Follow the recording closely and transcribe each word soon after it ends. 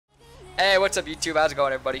Hey, what's up YouTube? How's it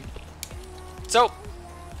going, everybody? So,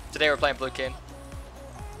 today we're playing Blue Kayn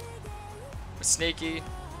with Sneaky,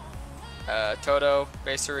 Toto,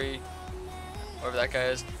 Basery, whoever that guy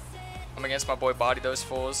is. I'm against my boy Body Those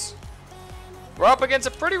Fools. We're up against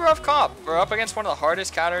a pretty rough comp. We're up against one of the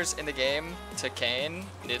hardest counters in the game to Kayn,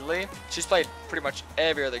 Nidalee. She's played pretty much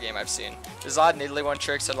every other game I've seen. There's a lot of Nidalee 1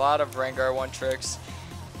 tricks, a lot of Rengar 1 tricks.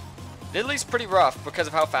 Nidalee's pretty rough because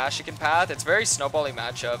of how fast she can path. It's a very snowbally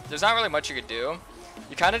matchup. There's not really much you could do.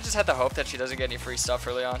 You kind of just have to hope that she doesn't get any free stuff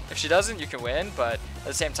early on. If she doesn't, you can win, but at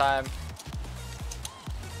the same time,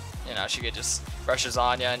 you know, she could just rushes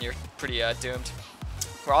on you and you're pretty doomed.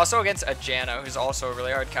 We're also against a Jano, who's also a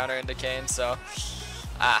really hard counter into Kayn, so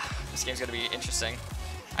this game's gonna be interesting.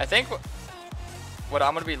 I think what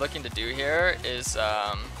I'm gonna be looking to do here is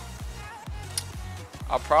I'll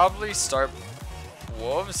probably start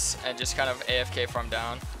Wolves and just kind of AFK farm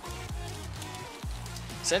down.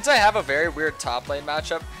 Since I have a very weird top lane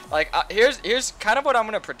matchup, like here's kind of what I'm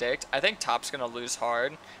gonna predict. I think top's gonna lose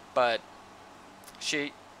hard, but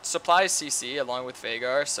she supplies CC along with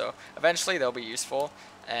Veigar, so eventually they'll be useful.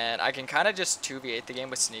 And I can kind of just 2v8 the game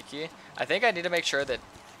with Sneaky. I think I need to make sure that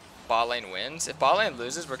bot lane wins. If bot lane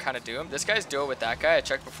loses, we're kind of doomed. This guy's duo with that guy. I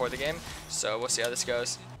checked before the game, so we'll see how this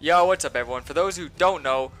goes. Yo, what's up everyone? For those who don't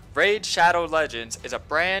know, Raid Shadow Legends is a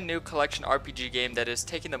brand new collection RPG game that is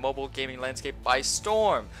taking the mobile gaming landscape by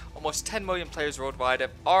storm. Almost 10 million players worldwide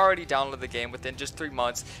have already downloaded the game within just 3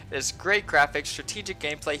 months. It has great graphics, strategic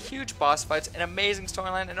gameplay, huge boss fights, an amazing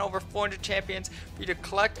storyline, and over 400 champions for you to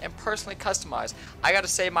collect and personally customize. I gotta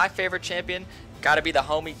say, my favorite champion gotta be the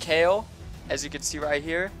homie Kayn, as you can see right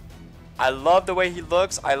here. I love the way he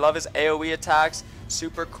looks. I love his AoE attacks.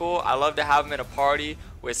 Super cool. I love to have him in a party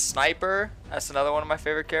with Sniper. That's another one of my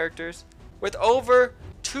favorite characters. With over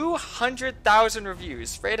 200,000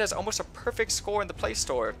 reviews, Raid has almost a perfect score in the Play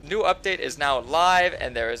Store. New update is now live,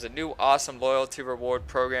 and there is a new awesome loyalty reward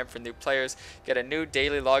program for new players. Get a new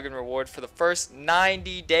daily login reward for the first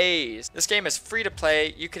 90 days. This game is free to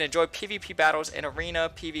play. You can enjoy PvP battles in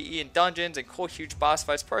arena, PvE in dungeons, and cool huge boss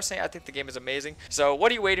fights. Personally, I think the game is amazing. So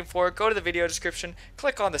what are you waiting for? Go to the video description,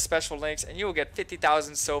 click on the special links, and you will get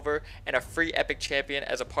 50,000 silver and a free epic champion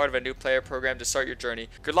as a part of a new player program to start your journey.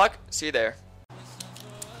 Good luck. See you there.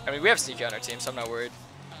 I mean, we have Sneaky on our team, so I'm not worried.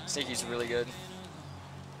 Sneaky's really good.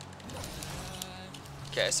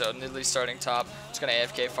 Okay, so Nidalee's starting top. Just gonna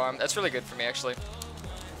AFK farm. That's really good for me, actually.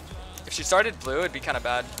 If she started blue, it'd be kind of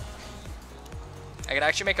bad. I could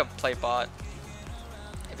actually make a play bot,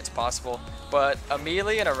 if it's possible. But a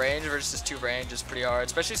melee and a range versus 2 range is pretty hard,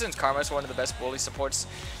 especially since Karma's one of the best bully supports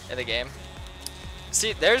in the game.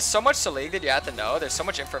 See, there's so much to League that you have to know. There's so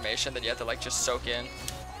much information that you have to, like, just soak in.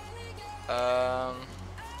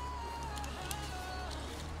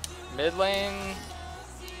 Mid lane,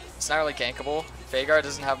 it's not really gankable. Veigar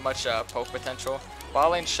doesn't have much poke potential.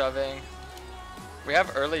 Bot lane shoving. We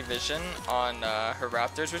have early vision on her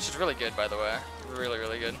Raptors, which is really good, by the way. Really,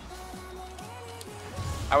 really good.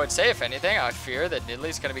 I would say, if anything, I fear that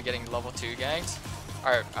Nidalee's going to be getting level 2 ganked.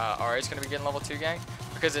 Or Ahri's going to be getting level 2 ganked.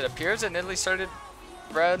 Because it appears that Nidalee started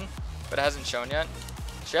red, but it hasn't shown yet.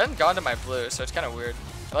 She hasn't gone to my blue, so it's kind of weird.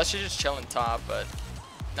 Unless she's just chilling top, but...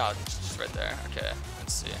 No, it's just right there. Okay,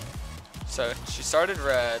 let's see. So she started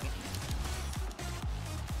red.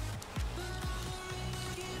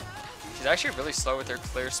 She's actually really slow with her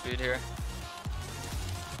clear speed here.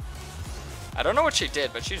 I don't know what she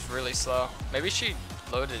did, but she's really slow. Maybe she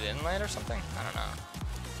loaded in lane or something? I don't know.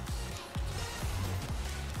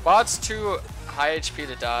 Bot's too high HP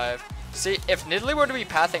to dive. See, if Nidalee were to be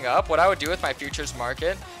pathing up, what I would do with my futures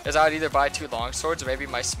market is I would either buy 2 longswords or maybe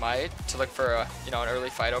my smite to look for a, you know, an early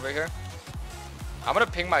fight over here. I'm gonna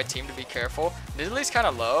ping my team to be careful. Nidalee's kind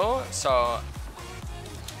of low, so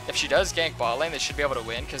if she does gank bot lane, they should be able to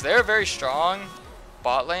win because they're very strong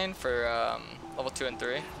bot lane for level 2 and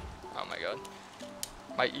 3. Oh my god,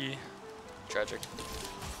 my E, tragic.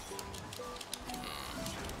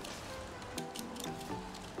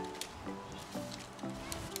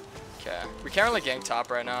 Okay, we can't really gank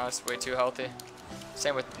top right now. It's way too healthy.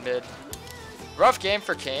 Same with mid. Rough game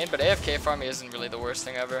for Kayn, but AFK farming isn't really the worst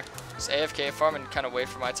thing ever. Just AFK farm and kind of wait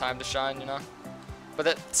for my time to shine, you know? But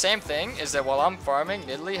the same thing is that while I'm farming,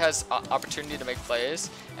 Nidalee has opportunity to make plays,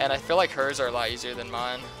 and I feel like hers are a lot easier than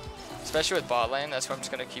mine. Especially with bot lane, that's why I'm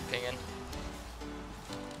just going to keep pinging.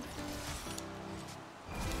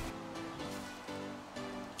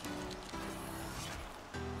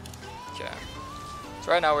 Okay.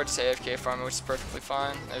 So right now we're just AFK farming, which is perfectly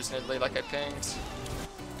fine. There's Nidalee like I pinged.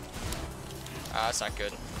 That's not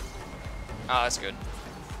good. That's good.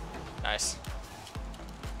 Nice.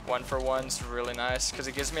 1-for-1's really nice because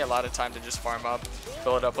it gives me a lot of time to just farm up,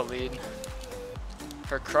 build up a lead.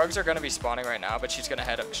 Her Krugs are going to be spawning right now, but she's going to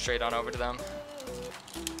head up straight on over to them.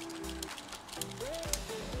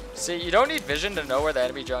 See, you don't need vision to know where the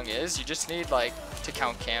enemy jung is. You just need, like, to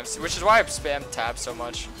count camps, which is why I spam tab so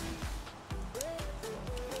much.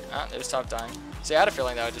 Ah, there's top dying. See, I had a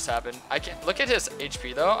feeling that would just happen. I can't look at his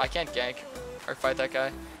HP though. I can't gank or fight that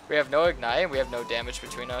guy. We have no ignite and we have no damage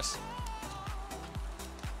between us.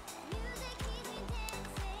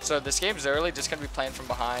 So this game's early, just gonna be playing from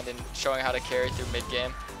behind and showing how to carry through mid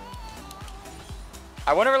game.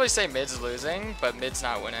 I wouldn't really say mid's losing, but mid's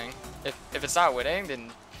not winning. If it's not winning,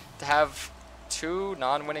 then to have 2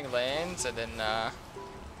 non-winning lanes and then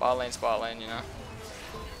bot lane, you know.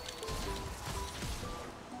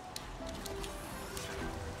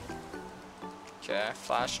 Okay,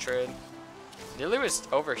 flash trade. Nearly was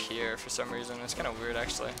over here for some reason. It's kind of weird,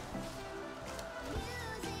 actually.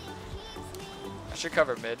 I should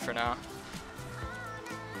cover mid for now.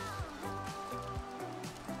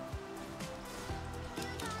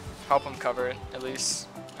 Help him cover it, at least.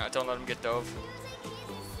 Don't let him get dove.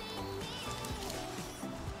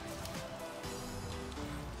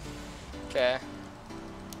 Okay.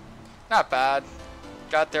 Not bad.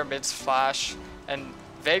 Got their mid's flash. And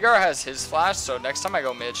Veigar has his flash, so next time I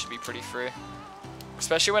go mid should be pretty free.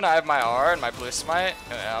 Especially when I have my R and my blue smite.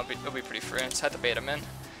 Yeah, it'll be pretty free. Just had to bait him in.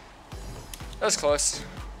 That was close.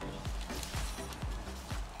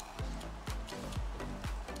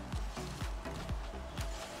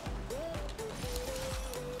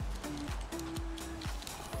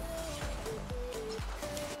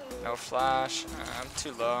 No flash. I'm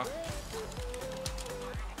too low.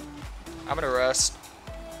 I'm gonna rest.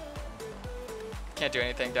 Can't do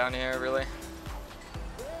anything down here, really.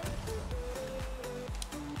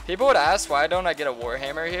 People would ask why don't I get a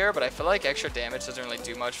Warhammer here, but I feel like extra damage doesn't really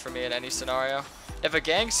do much for me in any scenario. If a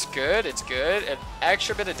gank's good, it's good. An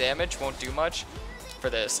extra bit of damage won't do much for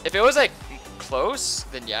this. If it was like close,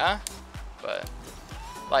 then yeah. But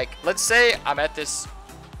like, let's say I'm at this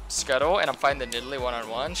scuttle and I'm fighting the Nidalee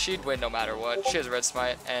one-on-one, she'd win no matter what. She has red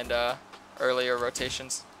smite and earlier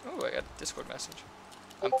rotations. Oh, I got a Discord message.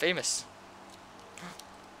 I'm famous.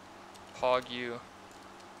 Hog you.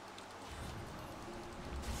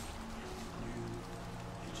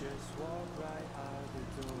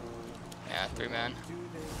 Yeah, 3-man.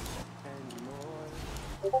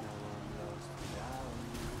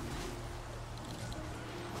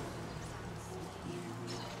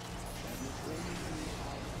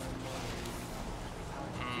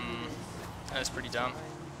 That's pretty dumb.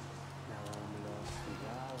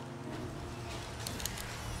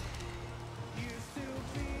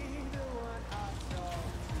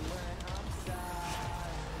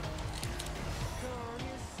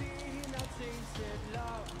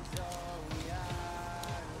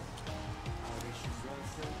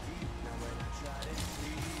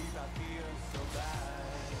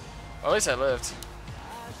 Well, at least I lived.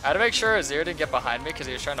 I had to make sure Azir didn't get behind me because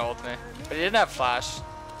he was trying to ult me. But he didn't have flash.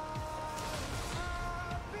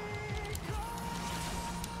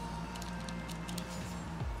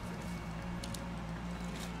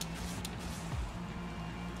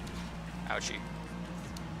 Ouchie.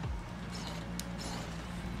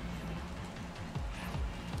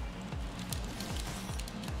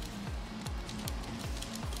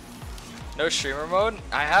 No streamer mode?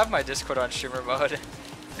 I have my Discord on streamer mode.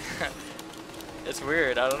 It's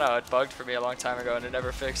weird, I don't know, it bugged for me a long time ago and it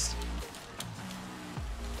never fixed.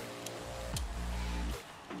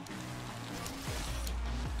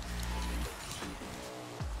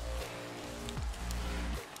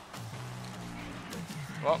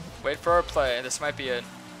 Well, wait for our play, this might be it.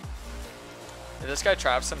 If this guy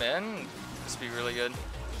traps him in, this would be really good.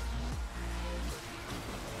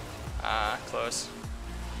 Ah, close.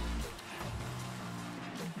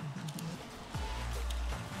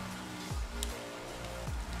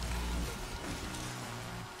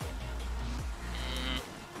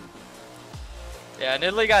 Yeah,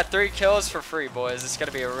 Nidalee got 3 kills for free, boys. It's going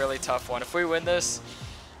to be a really tough one. If we win this,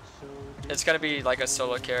 it's going to be like a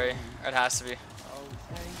solo carry. It has to be.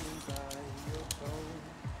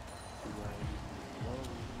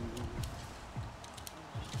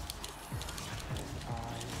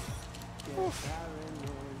 Oof.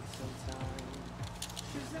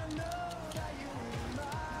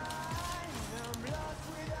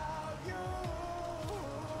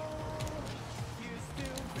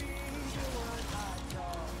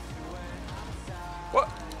 What?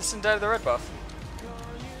 This didn't die to the red buff.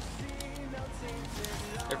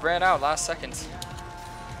 It ran out last second.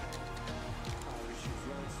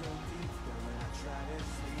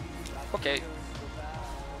 Okay.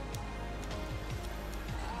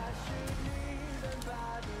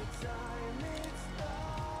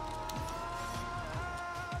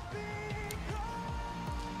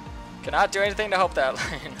 Cannot do anything to help that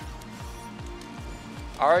lane.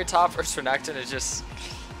 Ari top versus Renekton is just,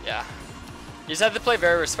 yeah. You just have to play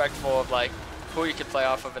very respectful of like who you can play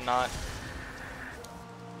off of and not.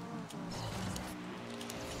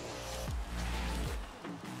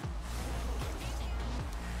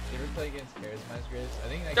 You ever play against Karasmai's Graves? I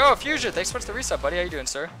think that Yo, Fusion, thanks so much for the reset, buddy. How you doing,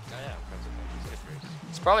 sir? Oh yeah,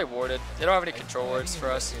 It's probably warded. They don't have any control wards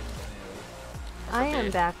for us. I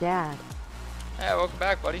am back, Dad. Yeah, welcome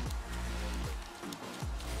back, buddy.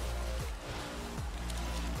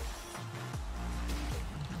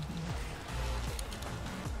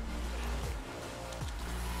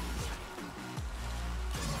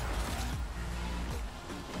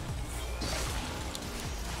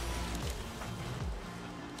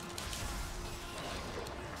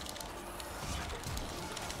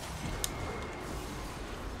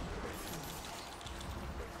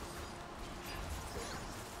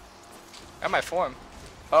 At my form.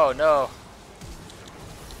 Oh no.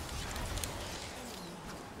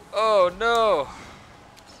 Oh no.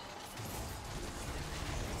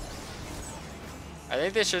 I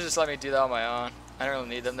think they should just let me do that on my own. I don't really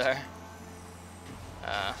need them there.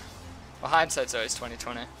 Well, hindsight's always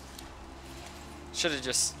 20/20. Should have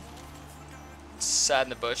just sat in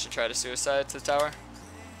the bush and tried to suicide to the tower.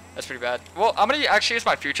 That's pretty bad. Well, I'm going to actually use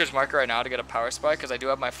my futures marker right now to get a power spike because I do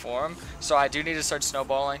have my form. So I do need to start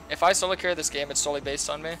snowballing. If I solo carry this game, it's solely based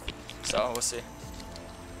on me. So we'll see.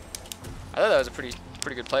 I thought that was a pretty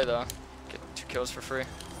good play though. Get 2 kills for free.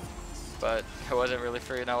 But it wasn't really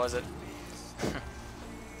free, now was it?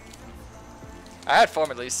 I had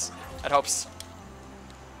form at least. That helps.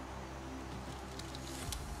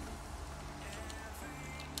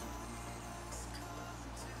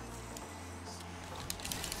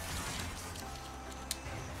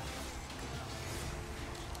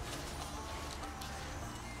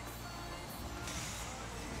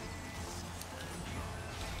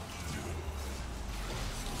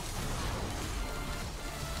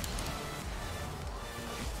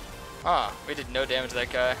 Ah, we did no damage to that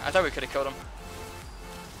guy. I thought we could have killed him.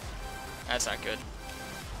 That's not good.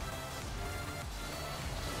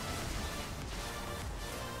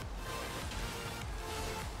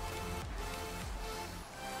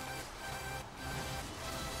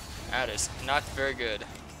 That is not very good.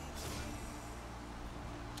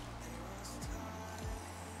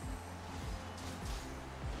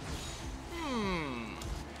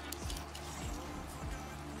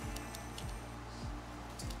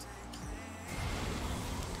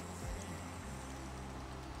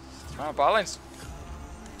 Bot lane's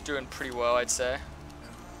doing pretty well, I'd say.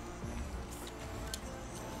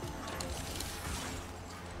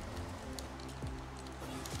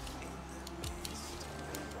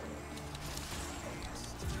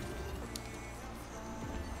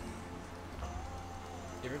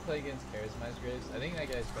 You ever play against Karasmai's Graves? I think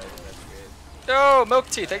that guy's probably the best grade. Yo, Milk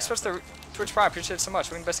Tea, thanks for the Twitch Prime. Appreciate it so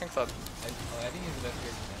much. Winning Best Game Club. I think he's the best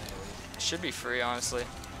grade from NA at least. Should be free, honestly.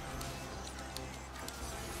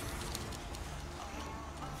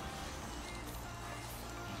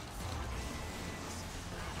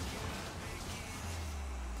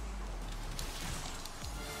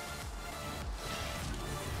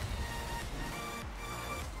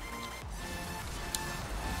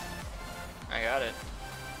 I got it.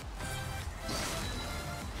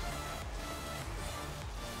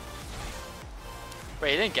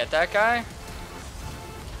 Wait, you didn't get that guy?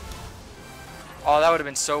 Oh, that would have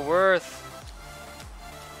been so worth.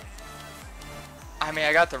 I mean,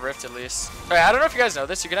 I got the rift at least. Wait, I don't know if you guys know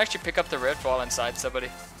this. You can actually pick up the rift while inside somebody.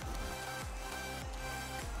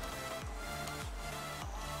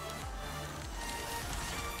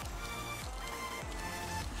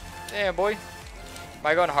 Damn, boy. Am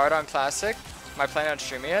I going hard on Classic? Am I planning on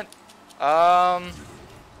streaming it?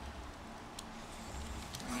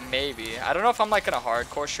 Maybe. I don't know if I'm like gonna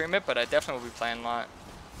hardcore stream it, but I definitely will be playing a lot.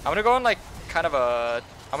 I'm gonna go on like kind of a...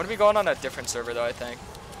 I'm gonna be going on a different server though, I think.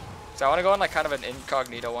 So I wanna go on like kind of an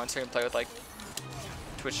incognito one so you can play with like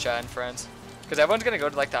Twitch chat and friends. Because everyone's gonna go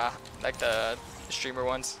to like the streamer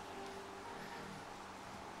ones.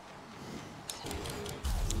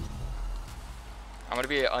 I'm gonna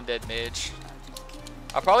be an undead mage.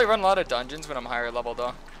 I'll probably run a lot of dungeons when I'm higher level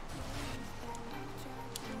though.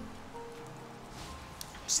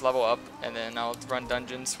 Just level up and then I'll run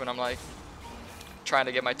dungeons when I'm like trying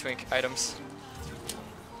to get my twink items.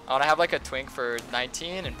 I want to have like a twink for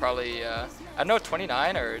 19 and probably I don't know,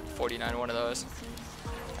 29 or 49, one of those.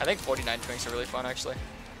 I think 49 twinks are really fun actually.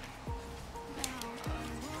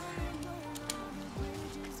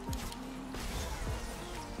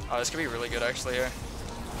 Oh, this could be really good actually here.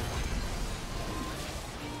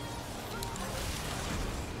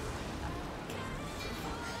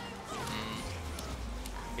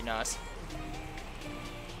 not.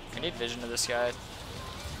 I need vision of this guy.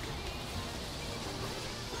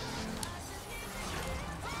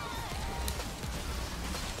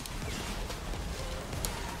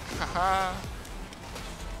 Haha.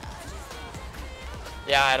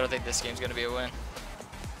 Yeah, I don't think this game's gonna be a win.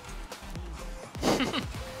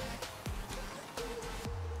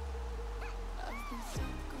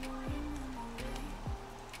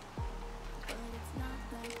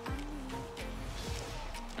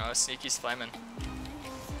 Oh, Sneaky's flaming.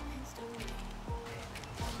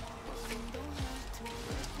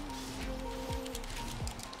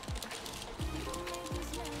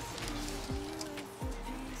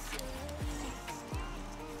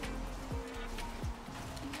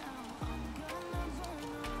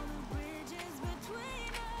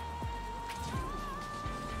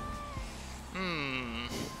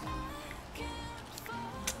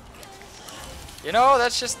 You know,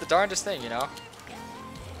 that's just the darndest thing, you know?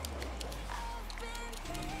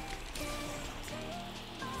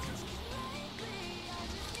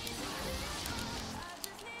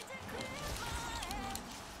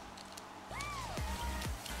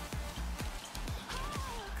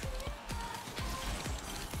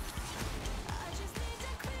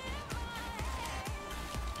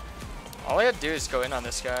 All you have to do is go in on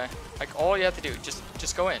this guy. Like, all you have to do,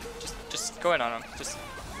 just go in. Just go in on him. Just,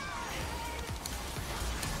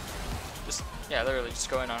 yeah, literally, just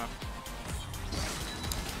go in on him.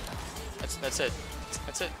 That's it.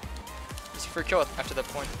 That's it. It's a free kill after that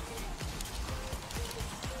point.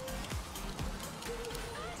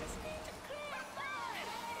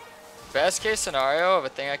 Best case scenario of a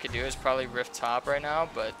thing I could do is probably rift top right now,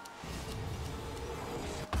 but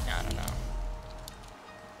I don't know.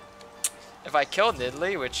 If I kill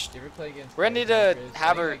Nidalee, which we're gonna need to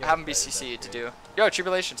have him be CC'd to do. Yo,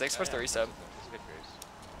 Tribulations, thanks for the resub.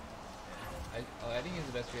 I think he's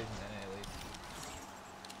the best Graves in NA at least.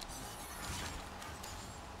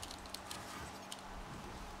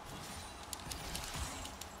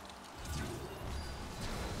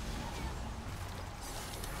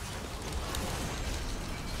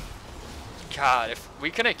 God, if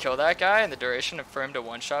we couldn't kill that guy in the duration for him to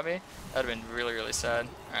one-shot me, that would have been really, really sad.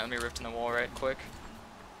 Alright, let me rift in the wall right quick.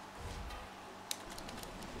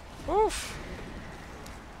 Oof.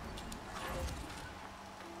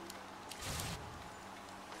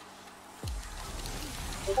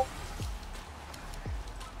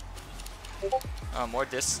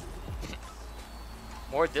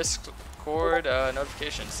 More Discord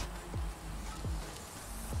notifications.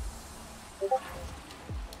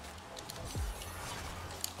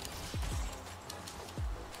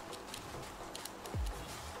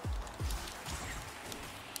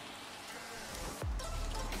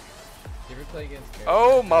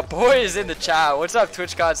 Oh, my boy is in the chat. What's up,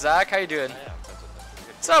 Twitch God Zach? How you doing?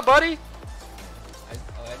 What's up, buddy? I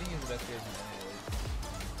think he's the best Graves in NA at least.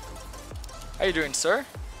 How you doing, sir?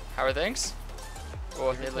 How are things?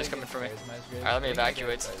 Oh, Nidalee's coming for me. Alright, let me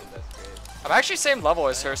evacuate. I'm actually same level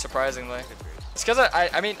as her, surprisingly. It's because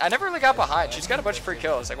I mean, I never really got behind. She's got a bunch of free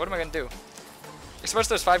kills. Like, what am I gonna do? Especially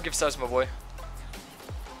those 5 gift subs, my boy.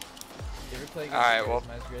 Alright, well,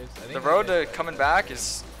 the road to coming back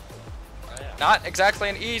is not exactly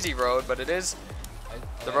an easy road, but it is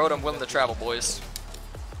the road I'm willing to travel, boys.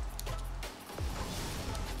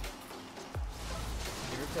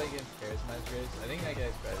 Play against Karasmai's Graves. I think that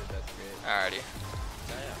guy's probably the best Graves. Alrighty.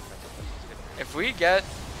 If we get... I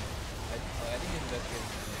think he's the best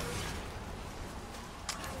Graves.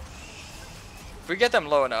 If we get them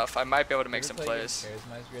low enough, I might be able to make some plays.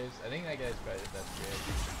 Karasmai's Graves. I think that guy's probably the best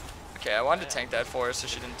Graves. Okay, I wanted to tank that for her so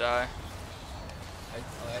she didn't die. I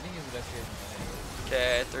think he's the best Graves.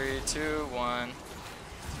 Okay, 3, 2, 1.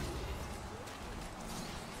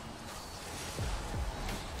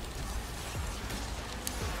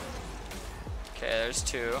 Okay, there's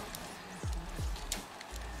 2.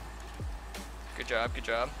 Good job, good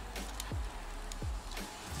job.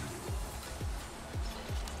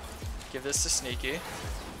 Give this to Sneaky.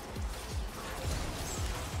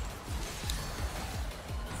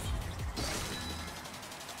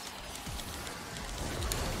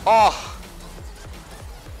 Oh!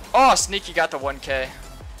 Oh, Sneaky got the 1K.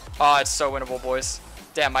 Oh, it's so winnable, boys.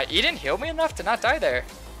 Damn, my E didn't heal me enough to not die there.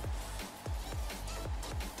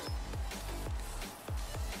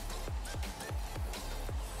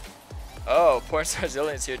 Oh, Pornstar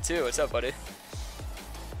Zillion's here too. What's up, buddy?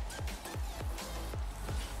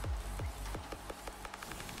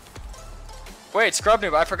 Wait, Scrub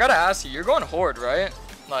Noob, I forgot to ask you. You're going Horde, right?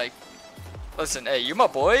 Like, listen, hey, you my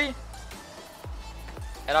boy.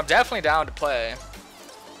 And I'm definitely down to play.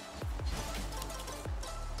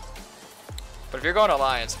 But if you're going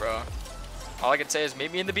Alliance, bro, all I can say is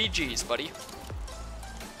meet me in the BGs, buddy.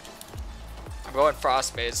 I'm going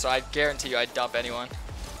Frostbait, so I guarantee you I'd dump anyone.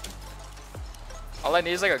 All I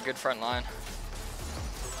need is like a good front line.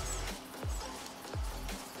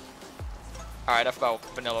 Alright, enough about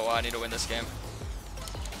vanilla. I need to win this game.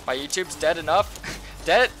 My YouTube's dead enough.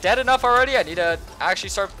 dead enough already. I need to actually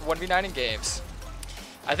start 1v9 in games.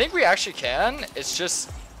 I think we actually can. It's just,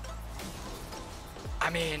 I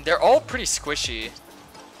mean, they're all pretty squishy.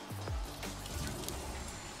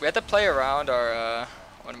 We have to play around our,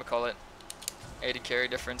 what do we call it? AD carry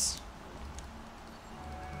difference.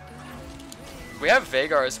 We have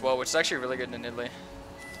Veigar as well, which is actually really good in Italy.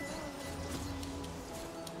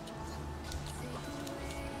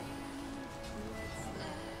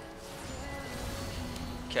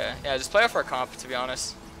 Okay, yeah, just play off our comp, to be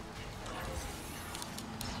honest.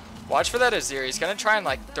 Watch for that Azir. He's gonna try and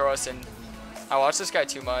like throw us in. I watch this guy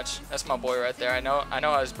too much. That's my boy right there. I know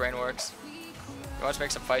how his brain works. He wants to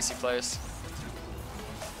make some feisty plays.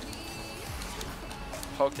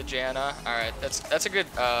 Poke to Janna. Alright, that's a good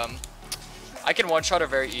I can one-shot her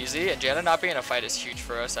very easy, and Janna not being in a fight is huge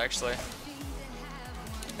for us actually.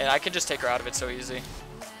 And I can just take her out of it so easy.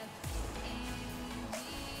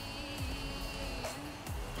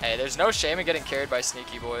 Hey, there's no shame in getting carried by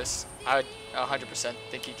Sneaky, boys. I would 100%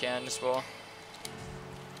 think he can as well.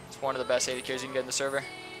 It's one of the best AD carries you can get in the server.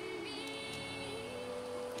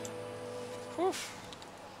 Whew.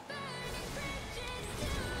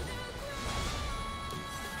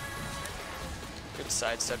 Good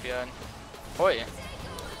sidestep, yeah. Boy.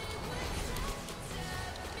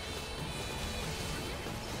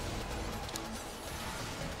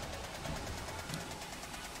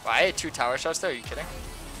 Wow, I ate 2 tower shots there. Are you kidding?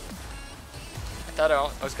 I thought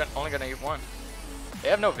I was only gonna eat 1. They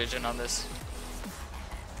have no vision on this.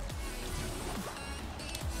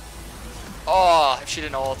 Oh, if she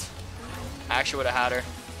didn't ult, I actually would have had her.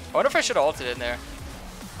 I wonder if I should have ulted in there.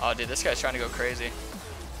 Oh, dude, this guy's trying to go crazy.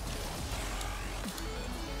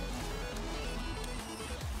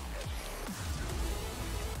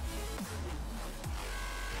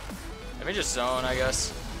 Let me just zone, I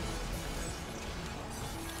guess.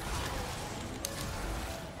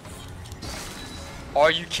 Are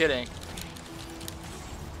you kidding?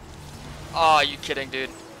 Oh, are you kidding, dude?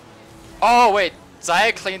 Oh, wait.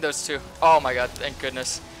 Zaya cleaned those 2. Oh my god, thank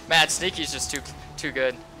goodness. Man, Sneaky's just too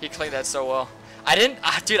good. He cleaned that so well. I didn't,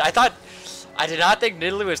 dude, I did not think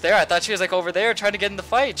Nidalee was there. I thought she was like over there trying to get in the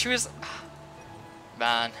fight. She was,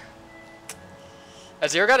 man.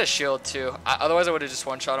 Azir got a shield too. Otherwise I would have just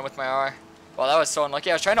one-shot him with my R. Well, that was so unlucky.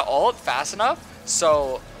 I was trying to ult fast enough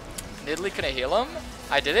so Nidalee couldn't heal him.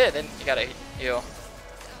 I did it, and then you gotta heal.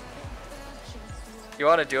 You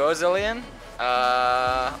want a duo, Zillion?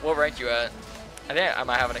 What rank you at? I think I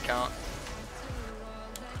might have an account.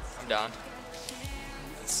 I'm down.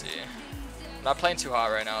 Let's see. I'm not playing too hot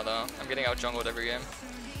right now, though. I'm getting out jungled every game.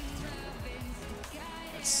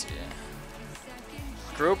 Let's see.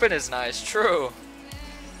 Grouping is nice. True.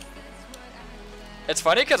 It's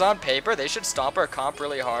funny because on paper, they should stomp our comp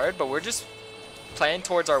really hard, but we're just playing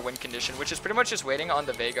towards our win condition, which is pretty much just waiting on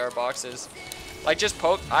the Veigar boxes. Like, just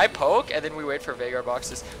poke. I poke, and then we wait for Veigar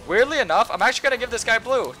boxes. Weirdly enough, I'm actually going to give this guy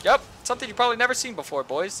blue. Yep. Something you've probably never seen before,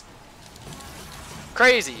 boys.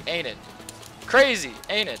 Crazy, ain't it? Crazy,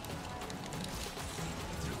 ain't it?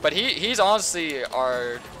 But he's honestly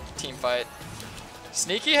our team fight.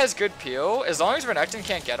 Sneaky has good peel. As long as Renekton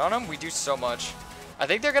can't get on him, we do so much. I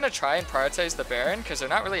think they're going to try and prioritize the Baron because they're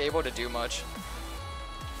not really able to do much.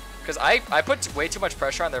 Because I put way too much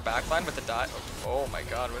pressure on their backline with the dot. Oh my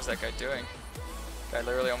god, what is that guy doing? I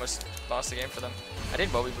literally almost lost the game for them. I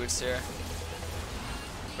need Moby Boots here.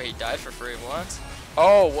 Wait, he died for free. What?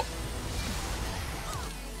 Oh.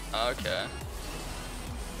 Okay.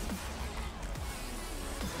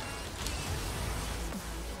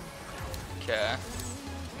 Okay.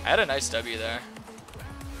 I had a nice W there.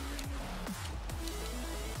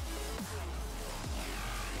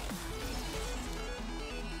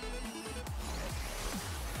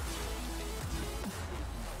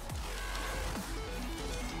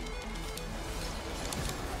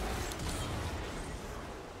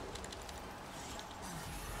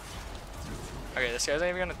 Okay, this guy's not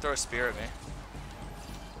even gonna throw a spear at me.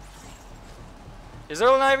 He's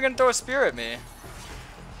literally not even gonna throw a spear at me.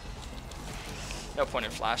 No point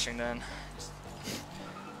in flashing then.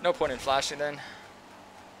 No point in flashing then.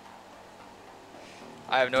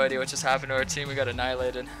 I have no idea what just happened to our team. We got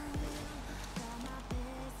annihilated.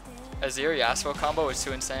 Azir Yasuo combo was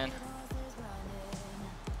too insane.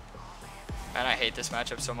 Man, I hate this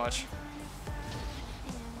matchup so much.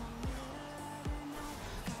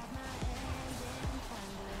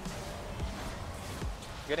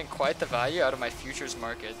 getting quite the value out of my futures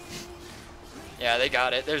market. Yeah, they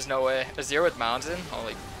got it. There's no way. A 0 with Mountain?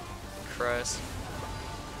 Holy Christ.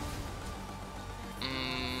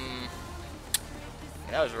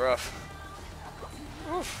 That was rough.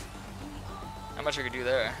 Oof. How much I could do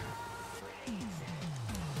there?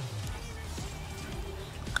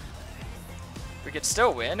 We could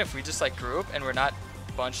still win if we just like group and we're not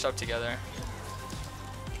bunched up together.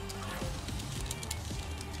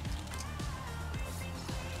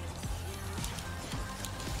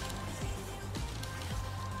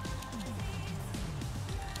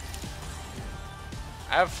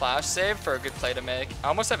 I have flash save for a good play to make. I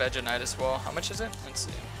almost have edge of night as well. How much is it? Let's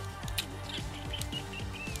see.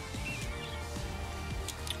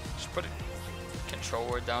 Just put a control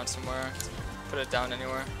word down somewhere. Put it down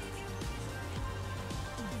anywhere.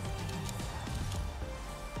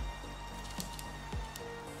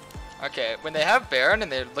 Okay, when they have Baron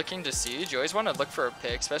and they're looking to siege, you always want to look for a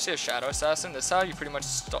pick, especially a Shadow Assassin. That's how you pretty much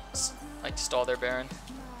stall their Baron.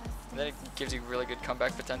 And then it gives you really good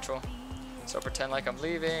comeback potential. So pretend like I'm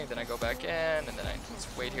leaving, then I go back in, and then I just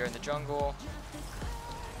wait here in the jungle.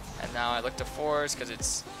 And now I look to force because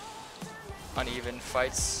it's uneven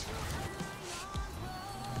fights.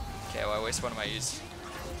 Okay, well I waste one of my E's.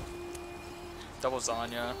 Double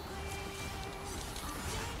Zanya.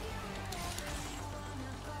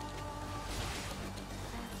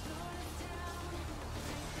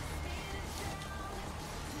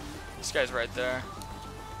 This guy's right there.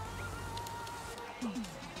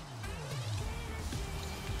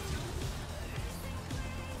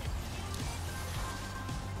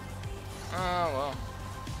 Oh, well.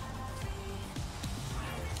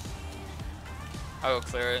 I will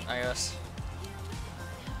clear it, I guess.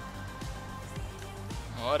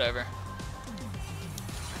 Whatever.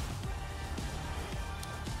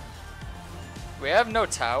 We have no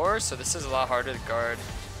tower, so this is a lot harder to guard.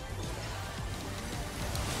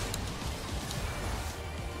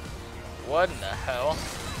 What in the hell?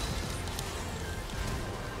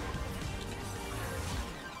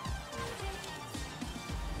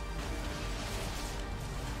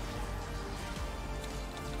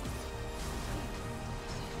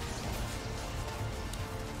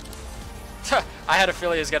 I had a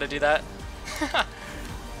feeling he was gonna do that.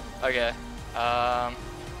 Okay.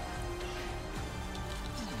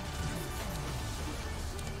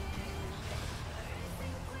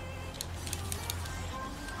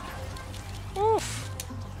 Oof.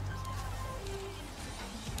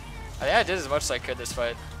 I think I did as much as I could this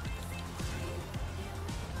fight.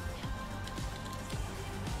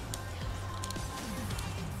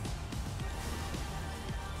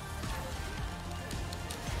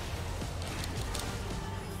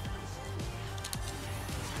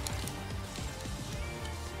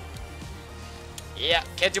 Yeah,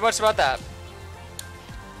 can't do much about that.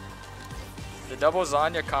 The double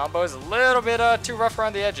Zanya combo is a little bit too rough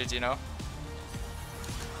around the edges, you know.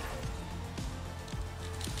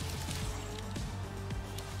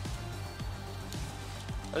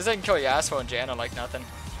 At least I can kill Yasuo and Janna like nothing.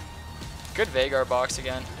 Good Veigar box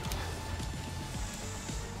again.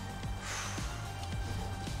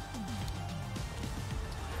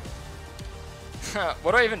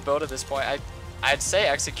 What do I even build at this point? I'd say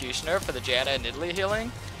Executioner for the Janna and Italy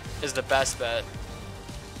healing is the best bet.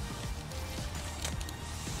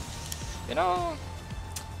 You know,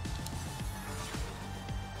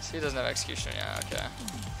 he doesn't have Executioner. Yeah, okay.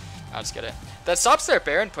 I'll just get it. That stops their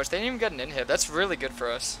Baron push. They didn't even get an inhib. That's really good for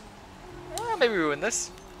us. Maybe we win this.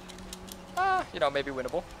 You know, maybe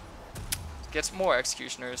winnable. Gets more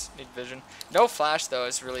Executioners. Need vision. No flash though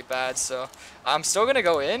is really bad. So I'm still gonna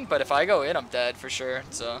go in, but if I go in, I'm dead for sure.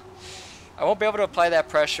 So I won't be able to apply that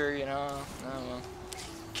pressure. You know. I don't know.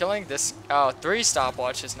 Killing this. Oh, 3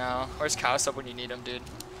 stopwatches now. Where's Kausub when you need him, dude?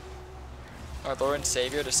 Our Lord and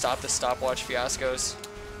Savior to stop the stopwatch fiascos.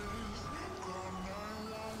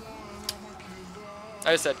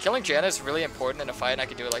 Like I said, killing Janna is really important in a fight, and I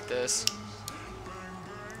can do it like this.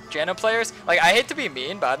 Janna players, like, I hate to be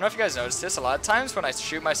mean, but I don't know if you guys noticed this. A lot of times when I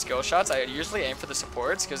shoot my skill shots, I usually aim for the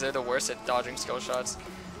supports because they're the worst at dodging skill shots.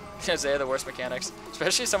 Because they have the worst mechanics.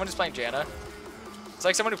 Especially someone who's playing Janna. It's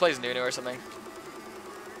like someone who plays Nunu or something.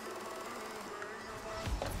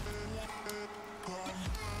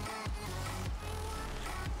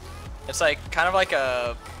 It's like kind of like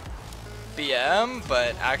a BM,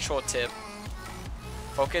 but actual tip.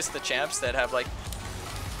 Focus the champs that have like.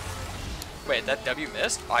 Wait, that W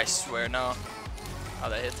missed? Oh, I swear, no. Oh,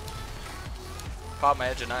 that hit. Pop my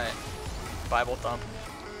edge of night. Bible thump.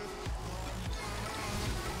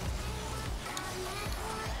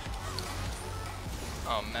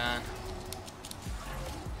 Oh man.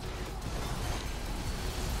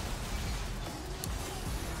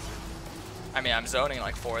 I mean, I'm zoning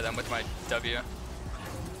like 4 of them with my W.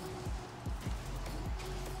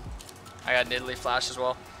 I got Nidalee Flash as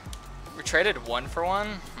well. We traded 1 for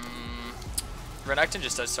 1. Renekton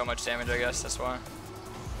just does so much damage, I guess, that's why.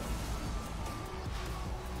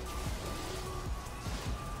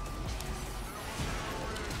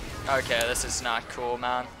 Okay, this is not cool,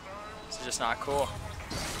 man. This is just not cool.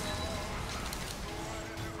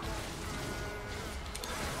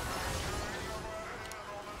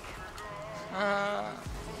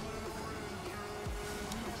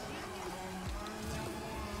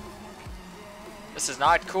 This is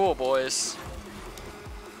not cool, boys.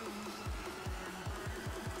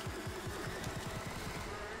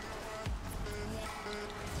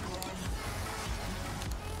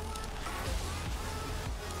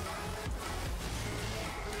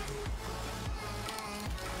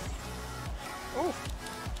 Ooh.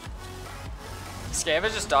 Scam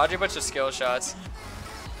is just dodging a bunch of skill shots.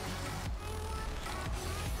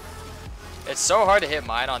 It's so hard to hit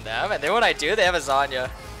mine on them, and then when I do, they have a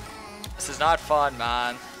Zanya. This is not fun,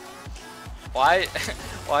 man. Why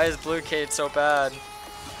why is blue Kayn so bad?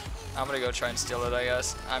 I'm gonna go try and steal it, I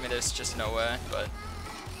guess. I mean, there's just no way, but...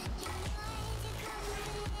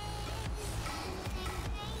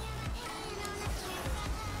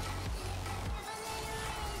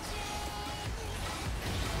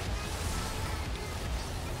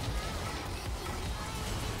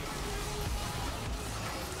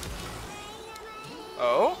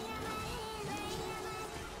 Oh?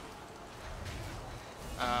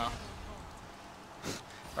 Oh.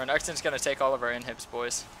 Our Renekton's gonna take all of our inhibs,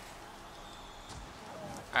 boys.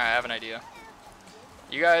 Alright, I have an idea.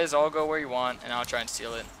 You guys all go where you want, and I'll try and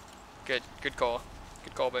steal it. Good call.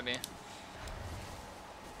 Good call by me.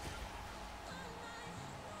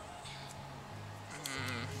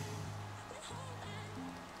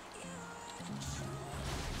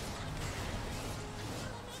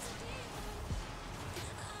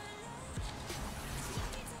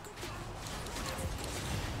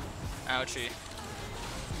 Ouchie.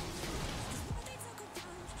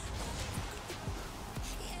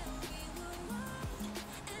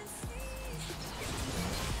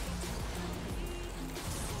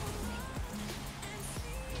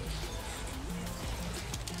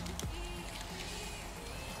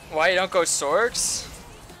 Why you don't go Sorks?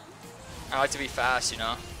 I like to be fast, you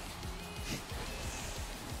know.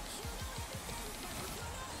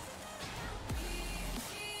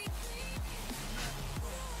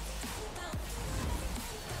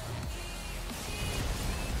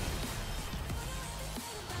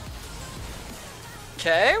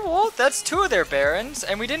 Okay, well, that's 2 of their Barons,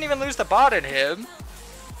 and we didn't even lose the bot in him.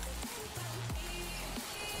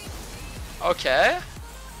 Okay.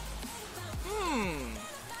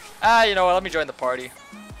 You know what, let me join the party.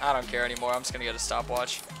 I don't care anymore, I'm just gonna get a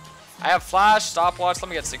stopwatch. I have flash, stopwatch, let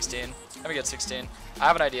me get 16. Let me get 16. I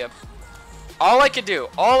have an idea. All I could do,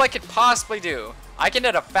 all I could possibly do, I can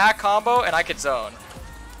hit a fat combo and I could zone.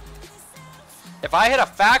 If I hit a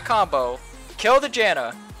fat combo, kill the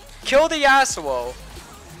Janna, kill the Yasuo,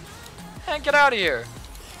 and get out of here.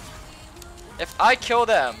 If I kill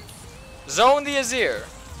them, zone the Azir,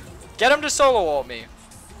 get him to solo ult me.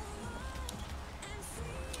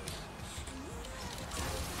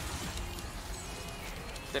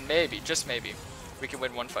 Then maybe, just maybe, we can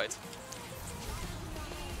win 1 fight.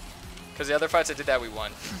 Because the other fights I did that, we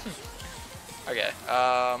won. Okay,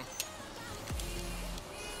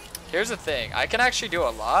 here's the thing. I can actually do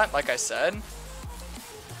a lot, like I said.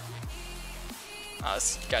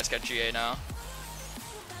 This guy's got GA now.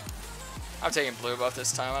 I'm taking blue buff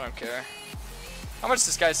this time, I don't care. How much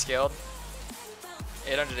this guy scaled?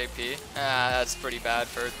 800 AP. That's pretty bad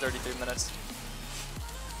for 33 minutes.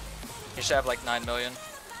 He should have like 9 million.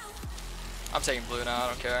 I'm taking blue now, I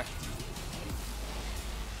don't care.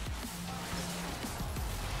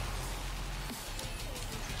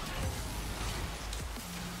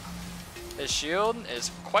 His shield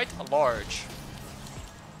is quite large.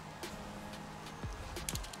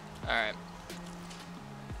 Alright.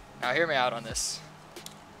 Now hear me out on this.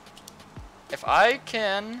 If I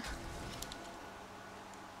can...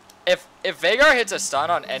 If Veigar hits a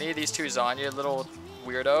stun on any of these 2 Zanya little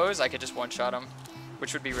weirdos, I could just one-shot him.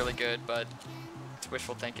 Which would be really good, but it's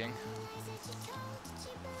wishful thinking.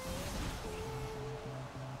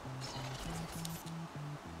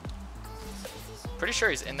 Pretty sure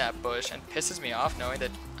he's in that bush and pisses me off knowing that...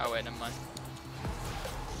 Oh wait, never mind.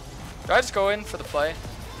 Do I just go in for the play?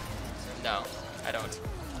 No, I don't.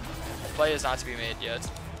 The play is not to be made yet.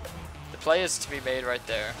 The play is to be made right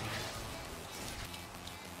there.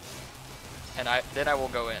 And then I will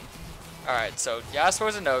go in. Alright, so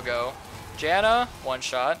Yasuo's a no-go. Janna, one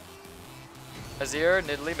shot. Azir,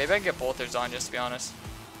 Nidalee. Maybe I can get both their Zanyas, to be honest.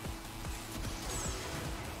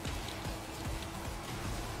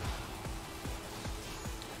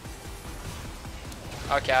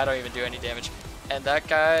 Okay, I don't even do any damage. And that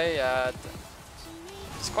guy,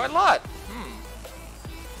 it's quite a lot.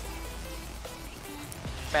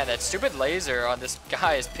 Man, that stupid laser on this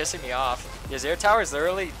guy is pissing me off. The Azir tower is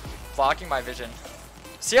literally blocking my vision.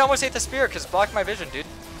 See, I almost ate the spear because it blocked my vision, dude.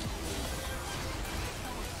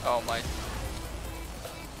 Oh my.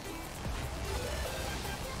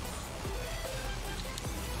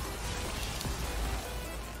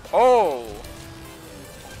 Oh!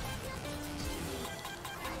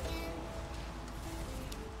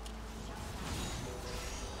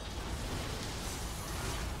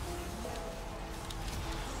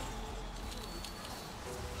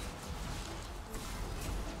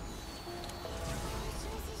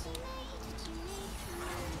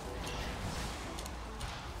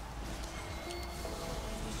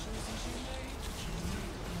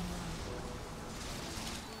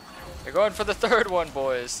 They're going for the third one,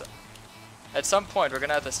 boys. At some point, we're going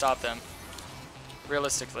to have to stop them.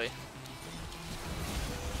 Realistically.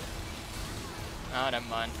 Ah, never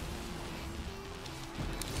mind.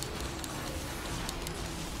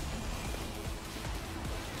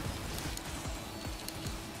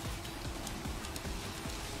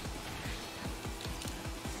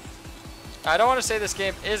 I don't want to say this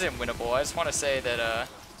game isn't winnable. I just want to say that,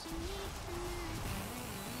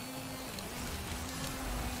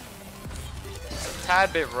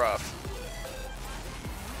 tad bit rough.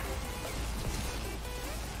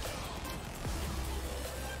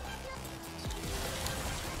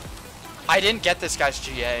 I didn't get this guy's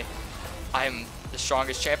GA. I'm the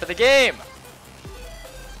strongest champ of the game.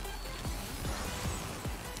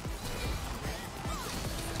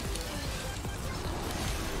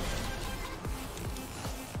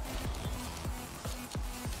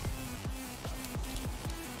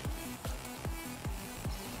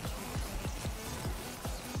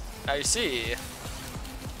 Now you see,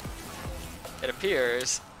 it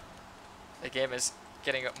appears the game is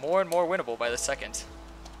getting more and more winnable by the second.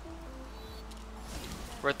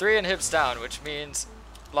 We're 3 inhibs down, which means,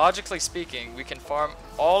 logically speaking, we can farm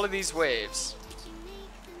all of these waves.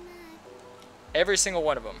 Every single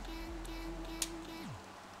one of them.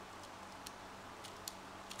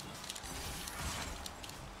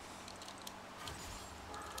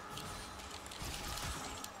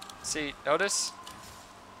 See, notice?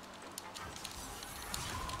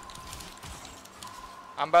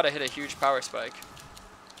 I'm about to hit a huge power spike.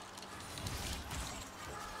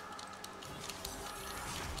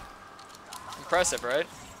 Impressive, right?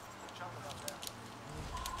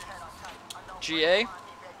 GA?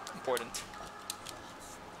 Important.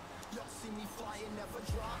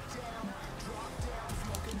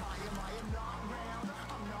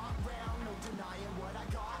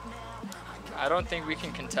 I don't think we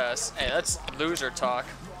can contest. Hey, that's loser talk.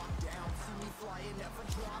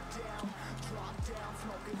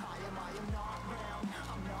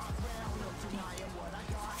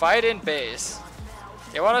 Fight in base.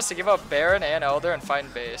 They want us to give up Baron and Elder and fight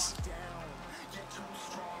in base.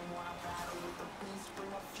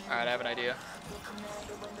 Alright, I have an idea.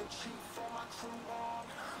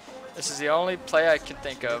 This is the only play I can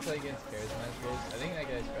think of. Play against Karasmai. I think that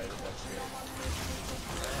guy's better than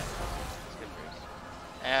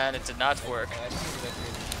And it did not work.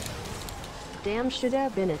 Damn, should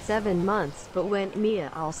have been at 7 months, but went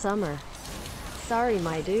Mia all summer. Sorry,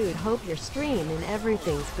 my dude. Hope your stream and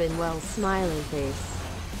everything's been well. Smiling face.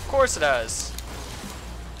 Of course it has.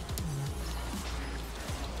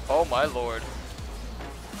 Oh my lord.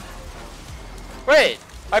 Wait!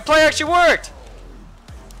 My play actually worked!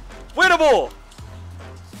 Winnable!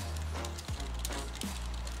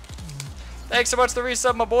 Thanks so much for the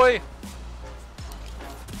resub, my boy.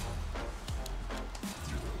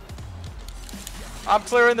 I'm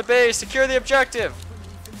clearing the base. Secure the objective.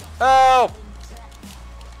 Help!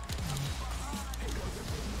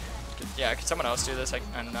 Yeah, can someone else do this?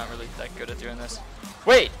 I'm not really that good at doing this.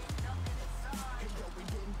 Wait!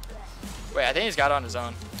 Wait, I think he's got it on his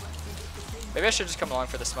own. Maybe I should just come along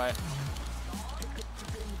for the smite.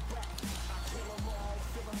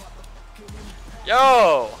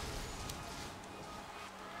 Yo!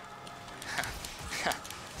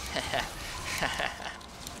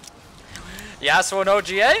 Yasuo no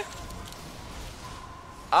GA?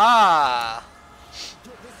 Ah!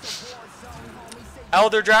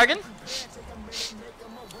 Elder Dragon?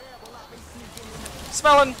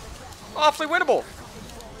 Smelling awfully winnable.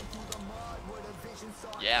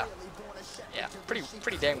 Yeah. Yeah,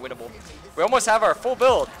 pretty dang winnable. We almost have our full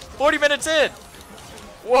build. 40 minutes in.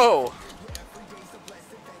 Whoa.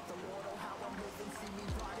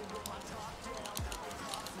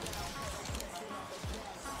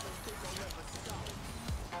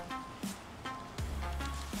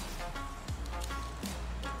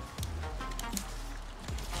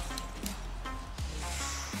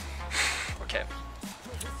 Okay.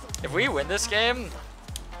 If we win this game,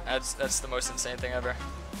 that's the most insane thing ever.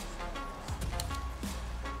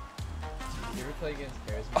 You ever play against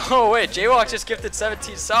Karasmai? Oh wait, Jaywalk just gifted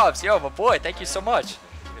 17 subs. Yo, my boy, thank you so much.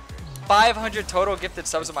 500 total gifted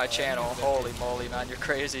subs on my channel. Holy moly, man, you're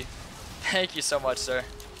crazy. Thank you so much, sir.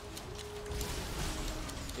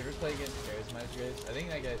 You ever play against Karasmai's race? I think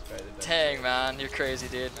that guy's probably the best. Dang, man, you're crazy,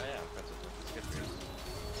 dude. Oh, yeah, that's good for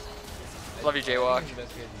you. Love you, Jaywalk. He's the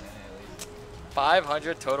best race in NA at least.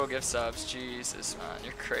 500 total gift subs. Jesus, man,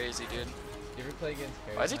 you're crazy, dude. You ever play against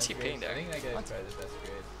Karasmai's Why is he race? TPing there? I think that guy's What? probably the best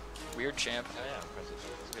race. Weird champ. Oh, yeah,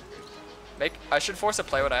 that's good for you. I should force a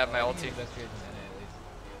play when I have my I think ulti. he's the best race in NA at least.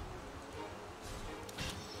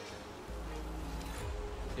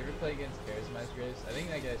 You ever play against Karasmai's race? I think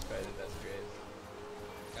that guy's probably the best race.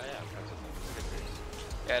 Oh, yeah, that's good for you.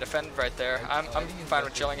 Yeah, defend right there. I'm I think he's the fine best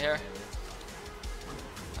with chilling race in here. NA at least.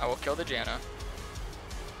 I will kill the Janna.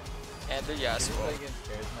 And the You ever Yasuo. play against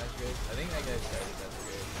Karasmai's race? I think that guy's probably the best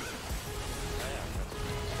race. Oh, yeah,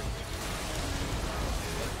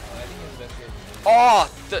 I think he's the best race in NA. Oh,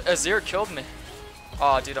 the Azir killed me.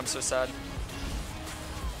 Oh, dude, I'm so sad.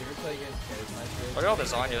 You ever play against Karasmai's race? Look at all I the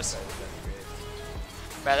think that Zhonya's. guy's probably the best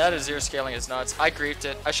race. Man, that Azir scaling is nuts. I griefed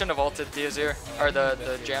it. I shouldn't have ulted the Azir, or the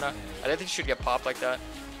Janna. I didn't think she should get popped like that.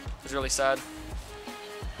 It was really sad.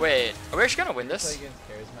 Wait, are we actually gonna win You ever play this? against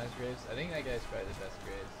Karasmai's race? I think that guy's probably the best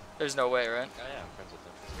race. There's no way, right? oh, yeah, I'm friends with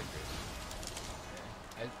him. That's good for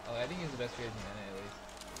you. I think he's the best race in NA at least.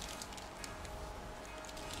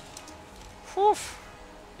 Whew.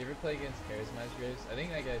 You ever play against Karasmai's race? I think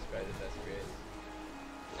that guy's probably the best race.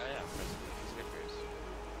 Oh, yeah, I'm friends with him. That's good for you.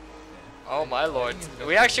 Oh my I lord. think he's the Did best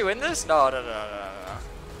we race. actually win this? No, no, no, no, no, no.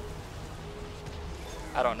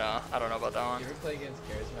 I don't know. I don't know about that one. You ever play against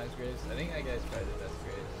Karasmai's race? I think that guy's probably the best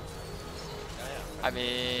race. Oh, yeah. I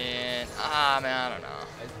mean, man, I don't know.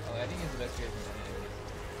 I think he's the best race in NA at least.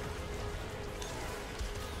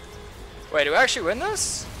 Wait, do we actually win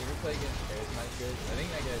this? You ever play against Karasmai's race? I think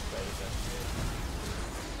that guy's probably the best race.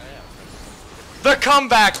 Oh, yeah, I'm friends with him. The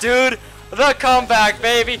comeback, dude! The comeback,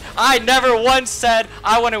 baby! I never once said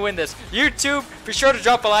I want to win this. YouTube, be sure to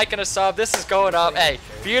drop a like and a sub. This is going up. Hey,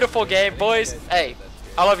 beautiful game, boys. Hey,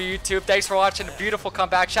 I love you, YouTube. Thanks for watching. A beautiful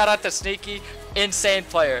comeback. Shout out to Sneaky. Insane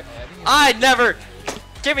player. I never...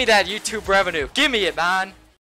 Give me that YouTube revenue. Give me it, man.